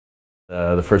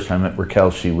The first time I met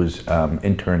Raquel, she was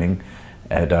interning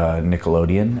at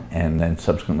Nickelodeon, and then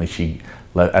subsequently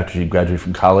after she graduated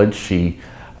from college, she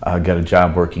got a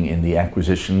job working in the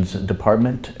acquisitions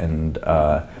department and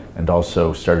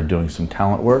also started doing some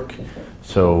talent work.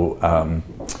 So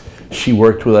she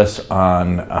worked with us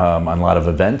on a lot of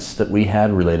events that we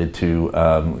had related to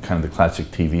kind of the classic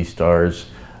TV stars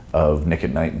of Nick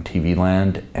at Night and TV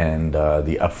Land, and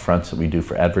the upfronts that we do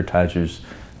for advertisers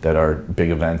that are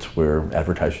big events where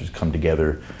advertisers come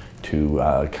together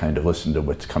to kind of listen to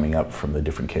what's coming up from the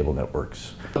different cable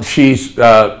networks. She's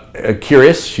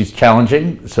curious, she's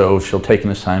challenging, so she'll take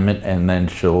an assignment and then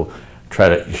she'll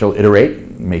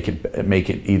iterate, make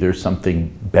it either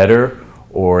something better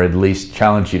or at least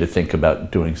challenge you to think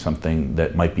about doing something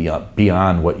that might be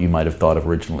beyond what you might have thought of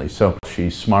originally. So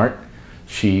she's smart,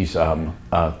 she's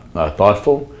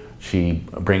thoughtful, she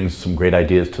brings some great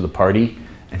ideas to the party,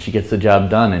 and she gets the job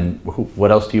done. And what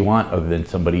else do you want other than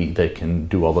somebody that can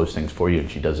do all those things for you,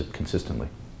 and she does it consistently.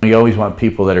 You always want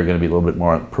people that are going to be a little bit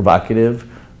more provocative,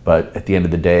 but at the end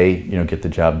of the day, you know, get the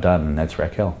job done, and that's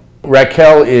Raquel.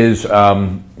 Raquel is,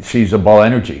 she's a ball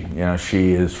energy. You know,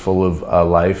 she is full of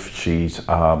life. She's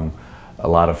a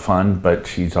lot of fun, but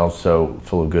she's also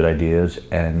full of good ideas,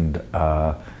 and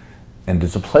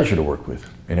it's a pleasure to work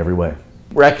with in every way.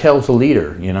 Raquel's a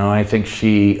leader. You know, I think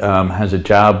she has a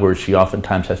job where she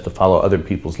oftentimes has to follow other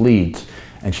people's leads,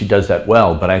 and she does that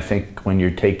well. But I think when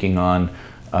you're taking on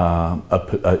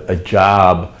a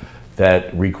job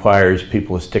that requires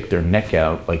people to stick their neck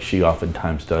out, like she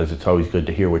oftentimes does, it's always good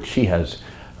to hear what she has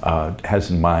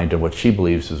in mind and what she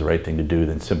believes is the right thing to do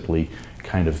than simply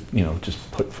kind of, you know,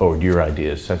 just put forward your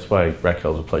ideas. That's why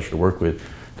Raquel's a pleasure to work with,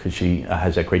 because she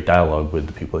has that great dialogue with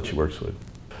the people that she works with.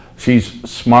 She's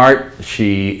smart.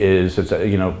 She is,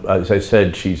 you know, as I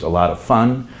said, she's a lot of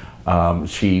fun.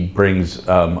 She brings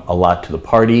a lot to the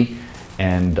party,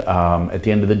 and at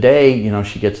the end of the day, you know,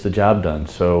 she gets the job done.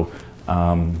 So,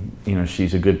 you know,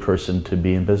 she's a good person to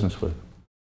be in business with.